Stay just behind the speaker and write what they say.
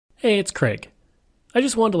Hey, it's Craig. I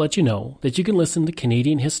just wanted to let you know that you can listen to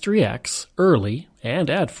Canadian History X early and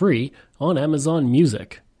ad-free on Amazon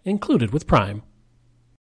Music, included with Prime.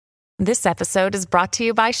 This episode is brought to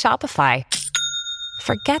you by Shopify.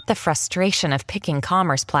 Forget the frustration of picking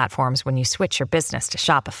commerce platforms when you switch your business to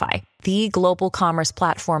Shopify, the global commerce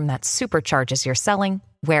platform that supercharges your selling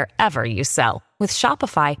wherever you sell. With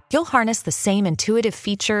Shopify, you'll harness the same intuitive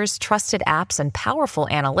features, trusted apps, and powerful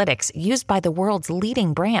analytics used by the world's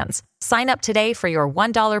leading brands. Sign up today for your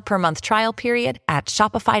 $1 per month trial period at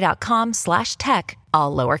shopify.com/tech,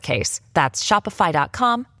 all lowercase. That's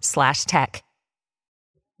shopify.com/tech.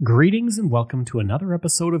 Greetings and welcome to another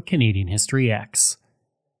episode of Canadian History X.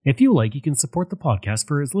 If you like, you can support the podcast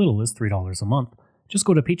for as little as $3 a month. Just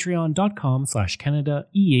go to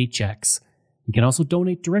patreon.com/CanadaEHX. You can also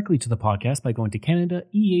donate directly to the podcast by going to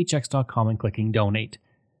CanadaEHX.com and clicking donate.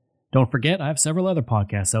 Don't forget, I have several other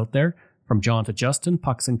podcasts out there, from John to Justin,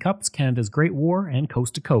 Pucks and Cups, Canada's Great War, and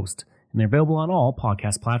Coast to Coast, and they're available on all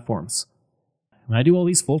podcast platforms. And I do all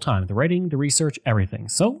these full-time, the writing, the research, everything.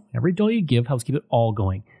 So every dollar you give helps keep it all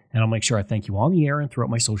going, and I'll make sure I thank you on the air and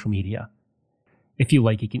throughout my social media. If you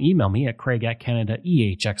like, you can email me at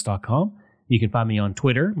craig@CanadaEHX.com. You can find me on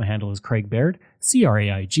Twitter. My handle is Craig Baird,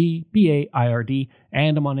 CraigBaird,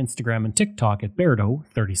 and I'm on Instagram and TikTok at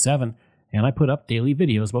Bairdo37, and I put up daily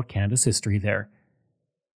videos about Canada's history there.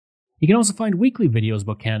 You can also find weekly videos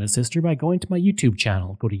about Canada's history by going to my YouTube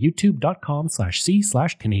channel. Go to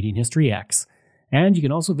youtube.com/c/CanadianHistoryX. And you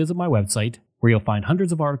can also visit my website, where you'll find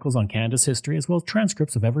hundreds of articles on Canada's history as well as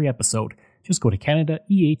transcripts of every episode. Just go to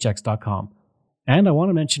CanadaEHX.com. And I want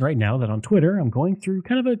to mention right now that on Twitter, I'm going through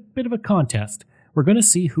kind of a bit of a contest. We're going to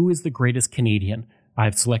see who is the greatest Canadian.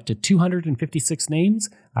 I've selected 256 names.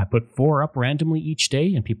 I put 4 up randomly each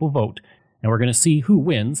day, and people vote. And we're going to see who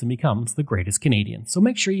wins and becomes the greatest Canadian. So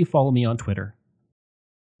make sure you follow me on Twitter.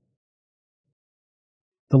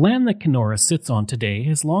 The land that Kenora sits on today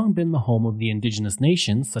has long been the home of the indigenous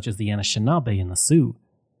nations such as the Anishinaabe and the Sioux.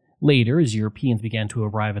 Later, as Europeans began to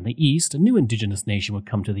arrive in the east, a new indigenous nation would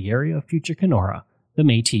come to the area of future Kenora, the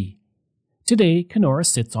Métis. Today, Kenora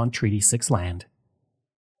sits on Treaty 6 land.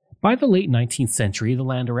 By the late 19th century, the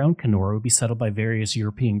land around Kenora would be settled by various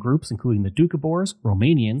European groups, including the Doukhobors,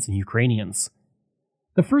 Romanians, and Ukrainians.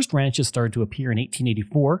 The first ranches started to appear in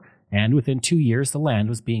 1884, and within 2 years, the land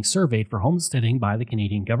was being surveyed for homesteading by the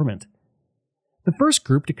Canadian government. The first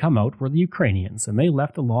group to come out were the Ukrainians, and they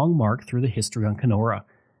left a long mark through the history on Kenora.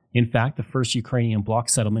 In fact, the first Ukrainian block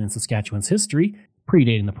settlement in Saskatchewan's history,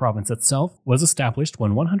 predating the province itself, was established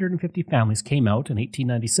when 150 families came out in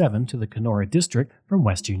 1897 to the Kenora district from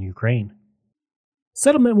western Ukraine.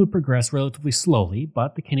 Settlement would progress relatively slowly,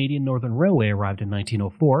 but the Canadian Northern Railway arrived in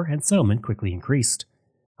 1904 and settlement quickly increased.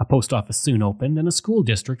 A post office soon opened and a school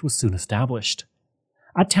district was soon established.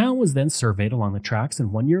 A town was then surveyed along the tracks,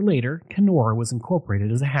 and 1 year later, Kenora was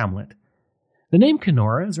incorporated as a hamlet. The name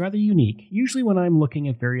Kenora is rather unique. Usually when I'm looking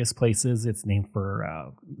at various places, it's named for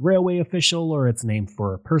a railway official, or it's named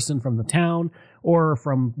for a person from the town, or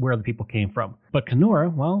from where the people came from. But Kenora,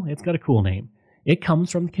 well, it's got a cool name. It comes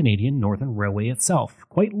from the Canadian Northern Railway itself.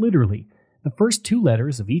 Quite literally, the first 2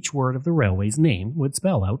 letters of each word of the railway's name would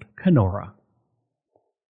spell out Kenora.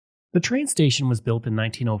 The train station was built in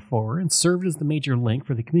 1904 and served as the major link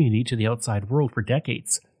for the community to the outside world for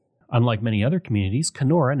decades. Unlike many other communities,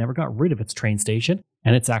 Kenora never got rid of its train station,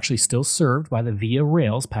 and it's actually still served by the Via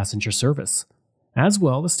Rail's passenger service. As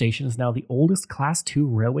well, the station is now the oldest Class II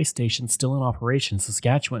railway station still in operation in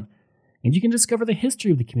Saskatchewan, and you can discover the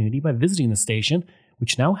history of the community by visiting the station,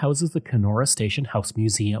 which now houses the Kenora Station House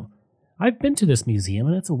Museum. I've been to this museum,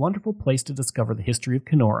 and it's a wonderful place to discover the history of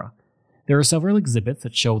Kenora. There are several exhibits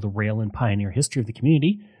that show the rail and pioneer history of the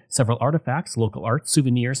community. Several artifacts, local art,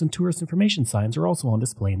 souvenirs, and tourist information signs are also on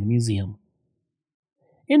display in the museum.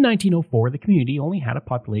 In 1904, the community only had a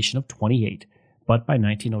population of 28, but by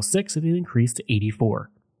 1906 it had increased to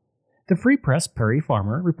 84. The Free Press Prairie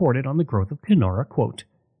Farmer reported on the growth of Kenora, quote,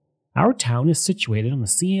 "Our town is situated on the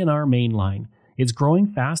CNR main line. It's growing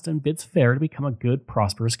fast and bids fair to become a good,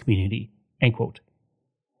 prosperous community." End quote.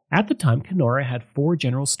 At the time, Kenora had 4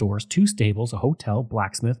 general stores, 2 stables, a hotel,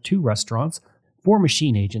 blacksmith, 2 restaurants, 4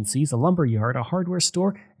 machine agencies, a lumber yard, a hardware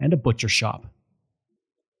store, and a butcher shop.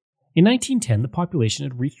 In 1910, the population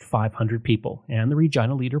had reached 500 people, and the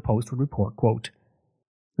Regina Leader-Post would report, quote,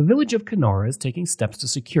 "The village of Kenora is taking steps to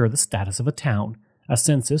secure the status of a town. A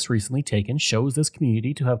census recently taken shows this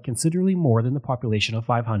community to have considerably more than the population of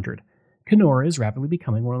 500. Kenora is rapidly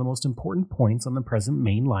becoming one of the most important points on the present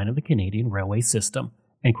main line of the Canadian railway system."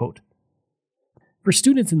 End quote. For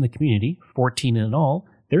students in the community, 14 in all,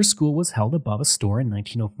 their school was held above a store in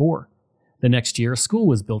 1904. The next year, a school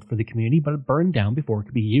was built for the community, but it burned down before it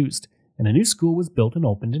could be used, and a new school was built and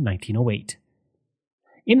opened in 1908.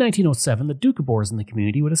 In 1907, the Doukhobors in the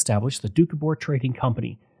community would establish the Doukhobor Trading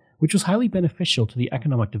Company, which was highly beneficial to the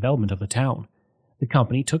economic development of the town. The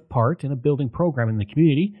company took part in a building program in the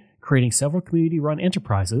community, creating several community-run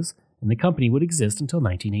enterprises, and the company would exist until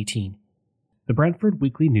 1918. The Brantford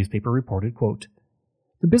Weekly newspaper reported, quote,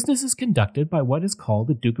 "The business is conducted by what is called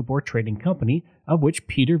the Doukhobor Trading Company, of which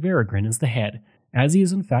Peter Veragrin is the head, as he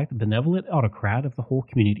is in fact the benevolent autocrat of the whole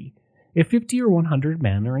community. If 50 or 100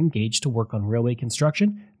 men are engaged to work on railway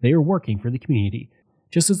construction, they are working for the community,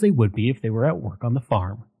 just as they would be if they were at work on the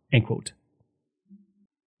farm." End quote.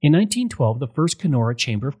 In 1912, the first Kenora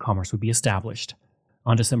Chamber of Commerce would be established.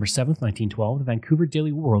 On December 7, 1912, the Vancouver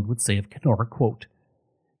Daily World would say of Kenora, quote,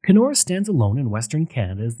 "Kenora stands alone in Western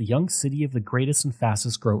Canada as the young city of the greatest and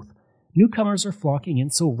fastest growth. Newcomers are flocking in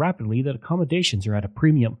so rapidly that accommodations are at a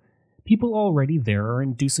premium. People already there are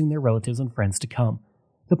inducing their relatives and friends to come.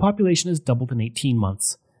 The population has doubled in 18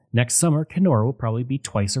 months. Next summer, Kenora will probably be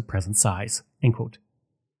twice her present size." End quote.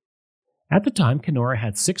 At the time, Kenora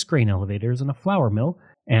had 6 grain elevators and a flour mill,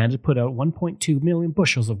 and it put out 1.2 million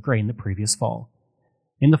bushels of grain the previous fall.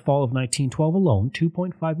 In the fall of 1912 alone,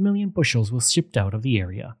 2.5 million bushels was shipped out of the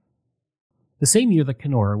area. The same year that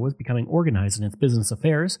Kenora was becoming organized in its business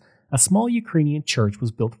affairs, a small Ukrainian church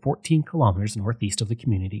was built 14 kilometers northeast of the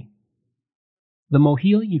community. The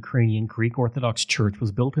Mohila Ukrainian Greek Orthodox Church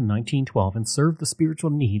was built in 1912 and served the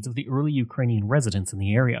spiritual needs of the early Ukrainian residents in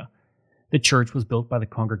the area. The church was built by the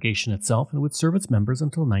congregation itself and would serve its members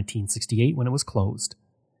until 1968 when it was closed.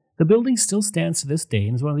 The building still stands to this day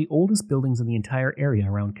and is one of the oldest buildings in the entire area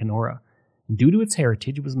around Kenora. Due to its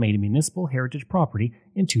heritage, it was made a municipal heritage property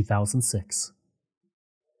in 2006.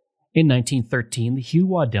 In 1913, the Hugh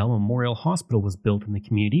Waddell Memorial Hospital was built in the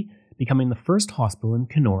community, becoming the first hospital in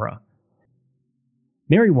Kenora.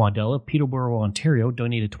 Mary Waddell of Peterborough, Ontario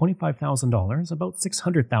donated $25,000, about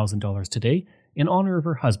 $600,000 today, in honor of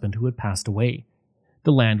her husband who had passed away.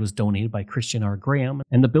 The land was donated by Christian R. Graham,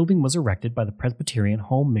 and the building was erected by the Presbyterian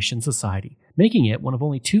Home Mission Society, making it one of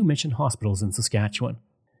only 2 mission hospitals in Saskatchewan.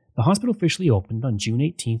 The hospital officially opened on June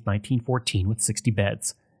 18, 1914 with 60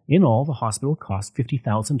 beds. In all, the hospital cost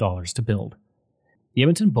 $50,000 to build. The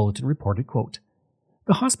Edmonton Bulletin reported, quote,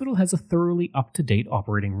 "The hospital has a thoroughly up-to-date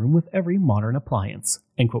operating room with every modern appliance."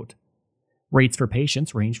 End quote. Rates for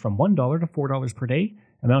patients range from $1 to $4 per day,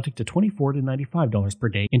 amounting to $24 to $95 per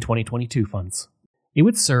day in 2022 funds. It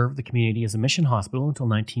would serve the community as a mission hospital until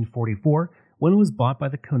 1944, when it was bought by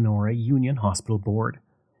the Kenora Union Hospital Board.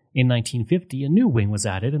 In 1950, a new wing was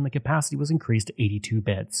added and the capacity was increased to 82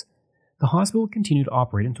 beds. The hospital continued to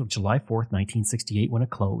operate until July 4, 1968, when it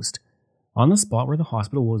closed. On the spot where the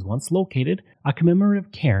hospital was once located, a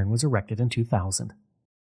commemorative cairn was erected in 2000.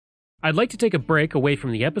 I'd like to take a break away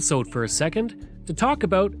from the episode for a second to talk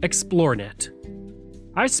about ExploreNet.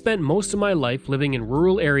 I spent most of my life living in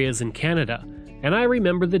rural areas in Canada, and I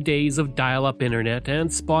remember the days of dial-up internet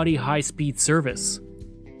and spotty high-speed service.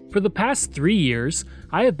 For the past 3 years,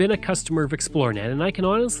 I have been a customer of ExploreNet, and I can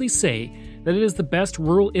honestly say that it is the best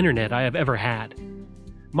rural internet I have ever had.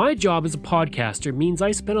 My job as a podcaster means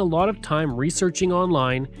I spend a lot of time researching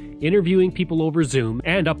online, interviewing people over Zoom,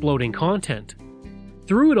 and uploading content.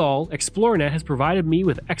 Through it all, ExploreNet has provided me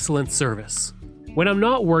with excellent service. When I'm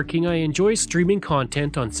not working, I enjoy streaming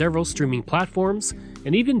content on several streaming platforms,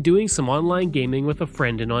 and even doing some online gaming with a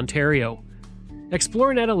friend in Ontario.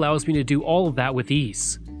 ExploreNet allows me to do all of that with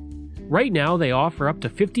ease. Right now, they offer up to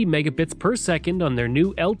 50 megabits per second on their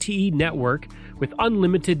new LTE network with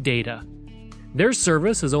unlimited data. Their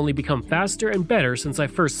service has only become faster and better since I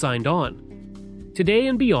first signed on. Today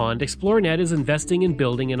and beyond, ExploreNet is investing in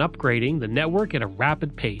building and upgrading the network at a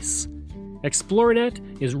rapid pace.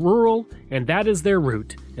 ExploreNet is rural, and that is their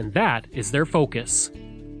route, and that is their focus.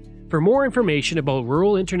 For more information about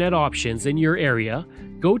rural internet options in your area,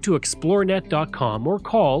 go to explorenet.com or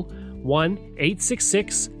call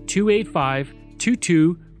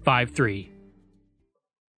 1-866-285-2253.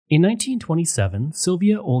 In 1927,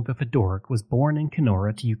 Sylvia Olga Fedorik was born in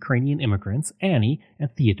Kenora to Ukrainian immigrants Annie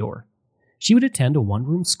and Theodore. She would attend a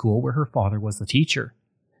one-room school where her father was the teacher.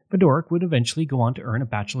 Fedorik would eventually go on to earn a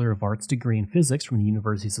Bachelor of Arts degree in physics from the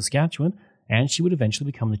University of Saskatchewan, and she would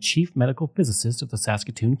eventually become the chief medical physicist of the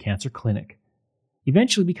Saskatoon Cancer Clinic.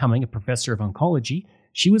 Eventually becoming a professor of oncology,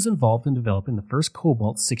 she was involved in developing the first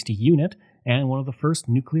Cobalt-60 unit and one of the first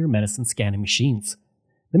nuclear medicine scanning machines.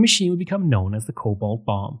 The machine would become known as the Cobalt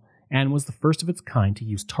Bomb, and was the first of its kind to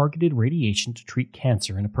use targeted radiation to treat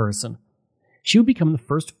cancer in a person. She would become the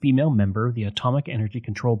first female member of the Atomic Energy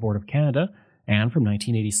Control Board of Canada, and from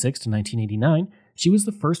 1986 to 1989, she was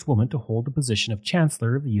the first woman to hold the position of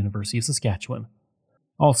Chancellor of the University of Saskatchewan.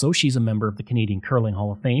 Also, she's a member of the Canadian Curling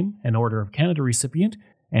Hall of Fame, an Order of Canada recipient,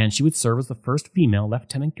 and she would serve as the first female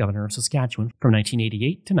Lieutenant Governor of Saskatchewan from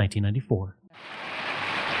 1988 to 1994.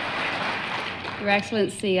 Your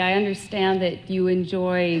Excellency, I understand that you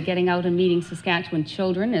enjoy getting out and meeting Saskatchewan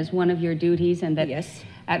children as one of your duties, and that yes.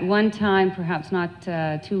 At one time, perhaps not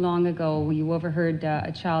too long ago, you overheard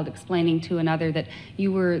a child explaining to another that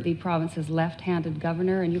you were the province's left-handed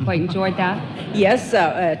governor, and you quite enjoyed that? Yes,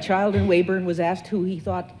 a child in Weyburn was asked who he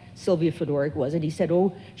thought Sylvia Fedoruk was, and he said,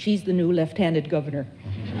 oh, she's the new left-handed governor.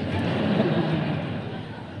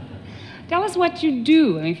 Tell us what you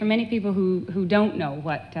do. I mean, for many people who don't know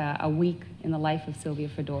what a week in the life of Sylvia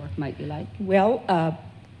Fedoruk might be like. Well,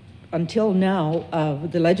 until now,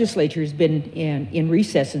 the legislature has been in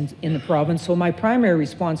recess in the province, so my primary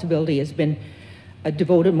responsibility has been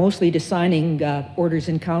devoted mostly to signing orders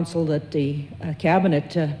in council that the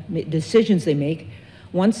cabinet decisions they make.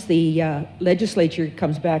 Once the legislature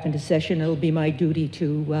comes back into session, it'll be my duty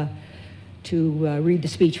to read the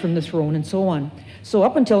speech from the throne and so on. So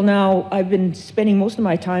up until now, I've been spending most of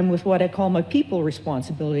my time with what I call my people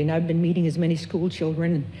responsibility, and I've been meeting as many school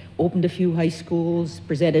children, and opened a few high schools,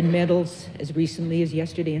 presented medals as recently as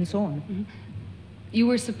yesterday, and so on. Mm-hmm. You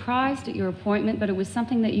were surprised at your appointment, but it was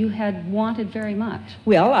something that you had wanted very much.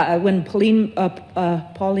 Well, when Pauline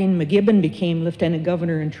McGibbon became Lieutenant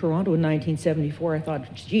Governor in Toronto in 1974, I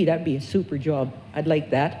thought, gee, that'd be a super job. I'd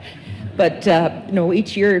like that. But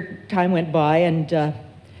each year time went by, and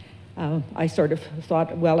I sort of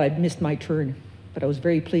thought, well, I'd missed my turn. But I was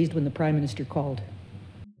very pleased when the Prime Minister called.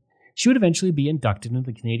 She would eventually be inducted into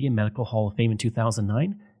the Canadian Medical Hall of Fame in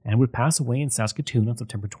 2009 and would pass away in Saskatoon on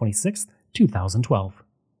September 26, 2012.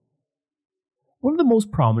 One of the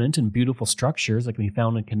most prominent and beautiful structures that can be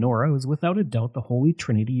found in Kenora is without a doubt the Holy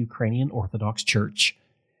Trinity Ukrainian Orthodox Church.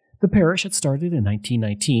 The parish had started in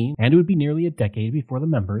 1919, and it would be nearly a decade before the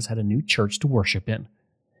members had a new church to worship in.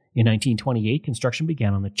 In 1928, construction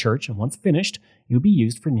began on the church, and once finished, it would be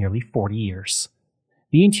used for nearly 40 years.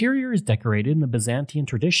 The interior is decorated in the Byzantine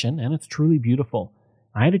tradition, and it's truly beautiful.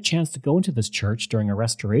 I had a chance to go into this church during a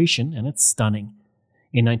restoration, and it's stunning.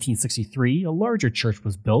 In 1963, a larger church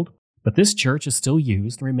was built, but this church is still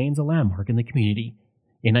used and remains a landmark in the community.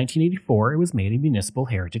 In 1984, it was made a municipal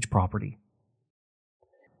heritage property.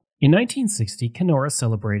 In 1960, Kenora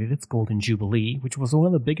celebrated its Golden Jubilee, which was one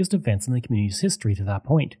of the biggest events in the community's history to that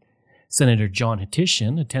point. Senator John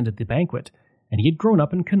Hitchison attended the banquet, and he had grown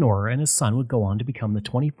up in Kenora, and his son would go on to become the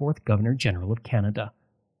 24th Governor General of Canada.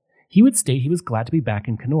 He would state he was glad to be back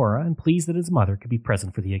in Kenora and pleased that his mother could be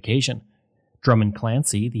present for the occasion. Drummond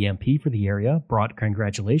Clancy, the MP for the area, brought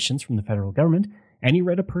congratulations from the federal government, and he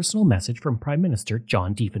read a personal message from Prime Minister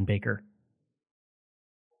John Diefenbaker.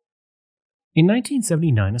 In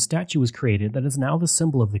 1979, a statue was created that is now the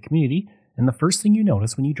symbol of the community and the first thing you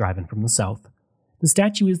notice when you drive in from the south. The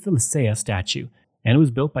statue is the Lysaea statue, and it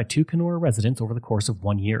was built by 2 Kenora residents over the course of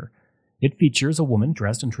 1 year. It features a woman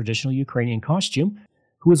dressed in traditional Ukrainian costume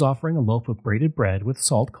who is offering a loaf of braided bread with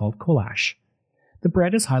salt called kolash. The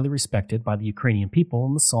bread is highly respected by the Ukrainian people,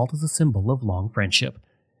 and the salt is a symbol of long friendship.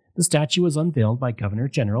 The statue was unveiled by Governor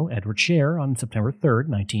General Edward Scheer on September 3,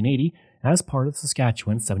 1980, as part of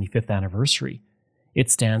Saskatchewan's 75th anniversary.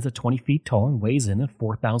 It stands at 20 feet tall and weighs in at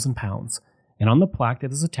 4,000 pounds, and on the plaque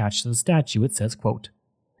that is attached to the statue it says, quote,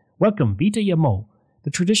 "Welcome, Vita Yamo.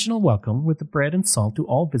 The traditional welcome with the bread and salt to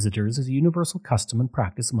all visitors is a universal custom and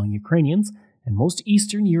practice among Ukrainians and most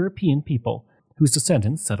Eastern European people whose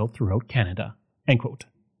descendants settled throughout Canada." End quote.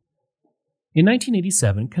 In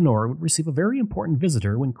 1987, Kenora would receive a very important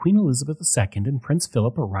visitor when Queen Elizabeth II and Prince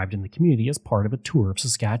Philip arrived in the community as part of a tour of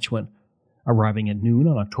Saskatchewan. Arriving at noon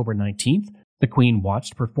on October 19th, the Queen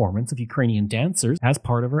watched a performance of Ukrainian dancers as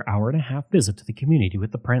part of her hour-and-a-half visit to the community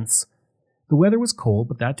with the Prince. The weather was cold,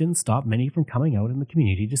 but that didn't stop many from coming out in the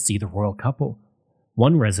community to see the royal couple.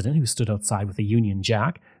 One resident who stood outside with a Union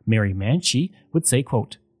Jack, Mary Manchie, would say,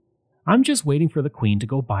 quote, "I'm just waiting for the Queen to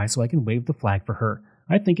go by so I can wave the flag for her.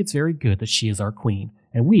 I think it's very good that she is our Queen,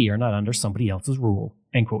 and we are not under somebody else's rule."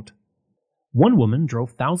 End quote. One woman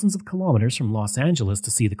drove thousands of kilometers from Los Angeles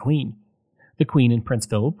to see the Queen. The Queen and Prince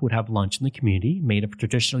Philip would have lunch in the community made of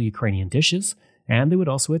traditional Ukrainian dishes, and they would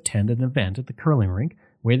also attend an event at the curling rink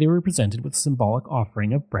where they were presented with a symbolic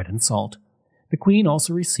offering of bread and salt. The Queen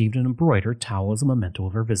also received an embroidered towel as a memento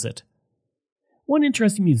of her visit. One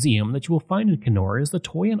interesting museum that you will find in Kenora is the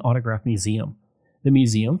Toy and Autograph Museum. The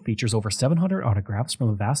museum features over 700 autographs from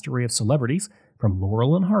a vast array of celebrities, from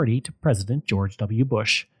Laurel and Hardy to President George W.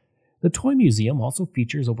 Bush. The Toy Museum also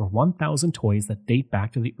features over 1,000 toys that date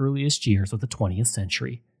back to the earliest years of the 20th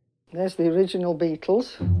century. There's the original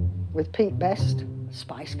Beatles with Pete Best,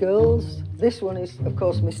 Spice Girls. This one is, of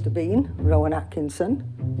course, Mr. Bean, Rowan Atkinson.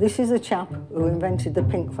 This is a chap who invented the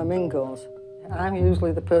pink flamingos. I'm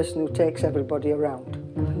usually the person who takes everybody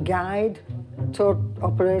around. Guide, tour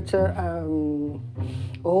operator,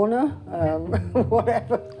 owner,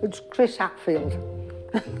 whatever. It's Chris Hatfield.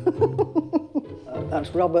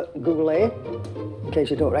 That's Robert Goulet, in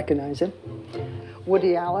case you don't recognise him.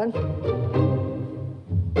 Woody Allen.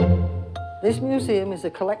 This museum is a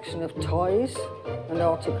collection of toys and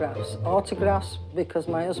autographs. Autographs because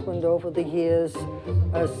my husband over the years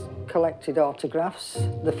has collected autographs.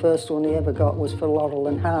 The first one he ever got was for Laurel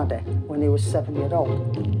and Hardy when he was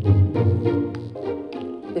 7-year-old.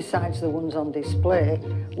 Besides the ones on display,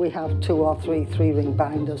 we have 2 or 3 3-ring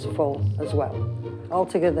binders full as well.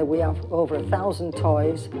 Altogether, we have over 1,000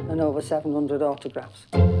 toys and over 700 autographs.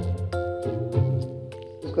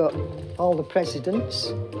 We've got all the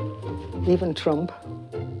presidents, even Trump.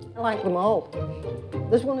 I like them all.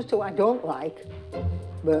 There's 1 or 2 I don't like,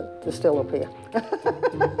 but they're still up here.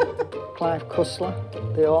 Clive Cussler,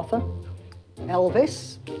 the author.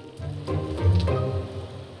 Elvis.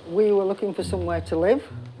 We were looking for somewhere to live,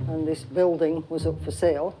 and this building was up for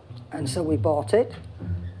sale, and so we bought it,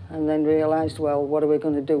 and then realised, well, what are we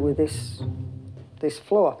going to do with this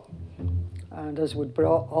floor? And as we'd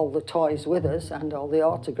brought all the toys with us and all the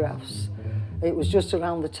autographs, it was just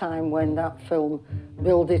around the time when that film,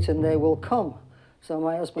 Build It and They Will Come. So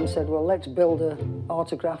my husband said, well, let's build an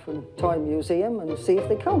autograph and toy museum and see if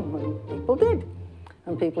they come. And people did.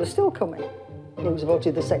 And people are still coming. He was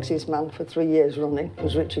voted the sexiest man for 3 years running. It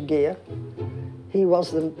was Richard Gere. He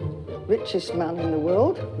was the richest man in the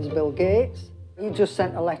world. It was Bill Gates. He just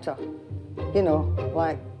sent a letter, you know,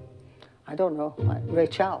 like, I don't know, like Ray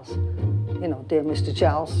Charles. You know, dear Mr.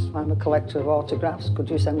 Charles, I'm a collector of autographs. Could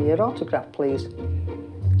you send me your autograph, please?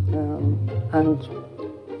 And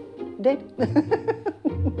did.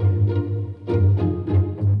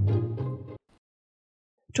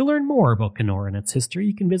 To learn more about Kenora and its history,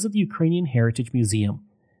 you can visit the Ukrainian Heritage Museum.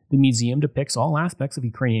 The museum depicts all aspects of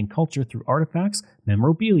Ukrainian culture through artifacts,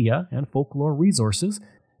 memorabilia, and folklore resources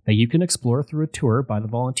that you can explore through a tour by the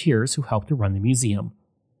volunteers who help to run the museum.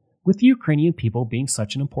 With the Ukrainian people being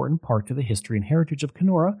such an important part to the history and heritage of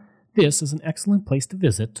Kenora, this is an excellent place to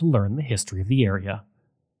visit to learn the history of the area.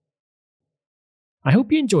 I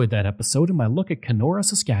hope you enjoyed that episode and my look at Kenora,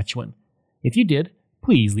 Saskatchewan. If you did,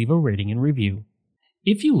 please leave a rating and review.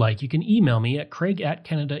 If you like, you can email me at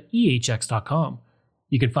craig@canadaehx.com.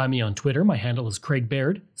 You can find me on Twitter. My handle is Craig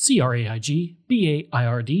Baird,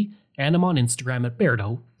 CraigBaird, and I'm on Instagram at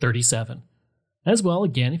Bairdo37. As well,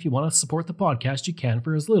 again, if you want to support the podcast, you can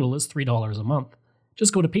for as little as $3 a month.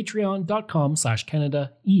 Just go to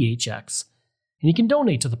patreon.com/CanadaEHX. And you can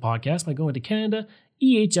donate to the podcast by going to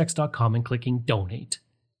CanadaEHX.com and clicking Donate.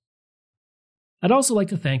 I'd also like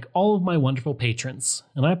to thank all of my wonderful patrons,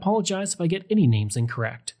 and I apologize if I get any names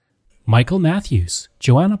incorrect. Michael Matthews,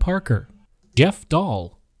 Joanna Parker, Jeff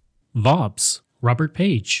Dahl, Vobs, Robert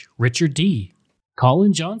Page, Richard D.,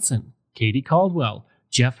 Colin Johnson, Katie Caldwell,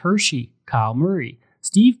 Jeff Hershey, Kyle Murray,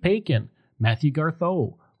 Steve Pakin, Matthew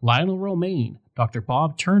Gartho, Lionel Romaine, Dr.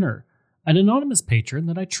 Bob Turner, an anonymous patron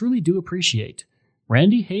that I truly do appreciate,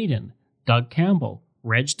 Randy Hayden, Doug Campbell,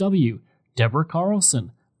 Reg W., Deborah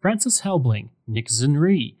Carlson, Francis Helbling, Nick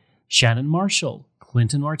Zinri, Shannon Marshall,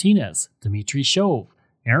 Clinton Martinez, Dimitri Shove,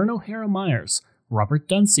 Aaron O'Hara Myers, Robert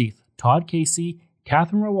Dunseith, Todd Casey,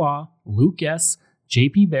 Catherine Roy, Luke S.,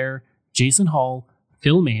 JP Bear, Jason Hall,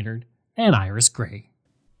 Phil Maynard, and Iris Gray.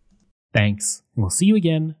 Thanks, and we'll see you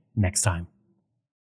again next time.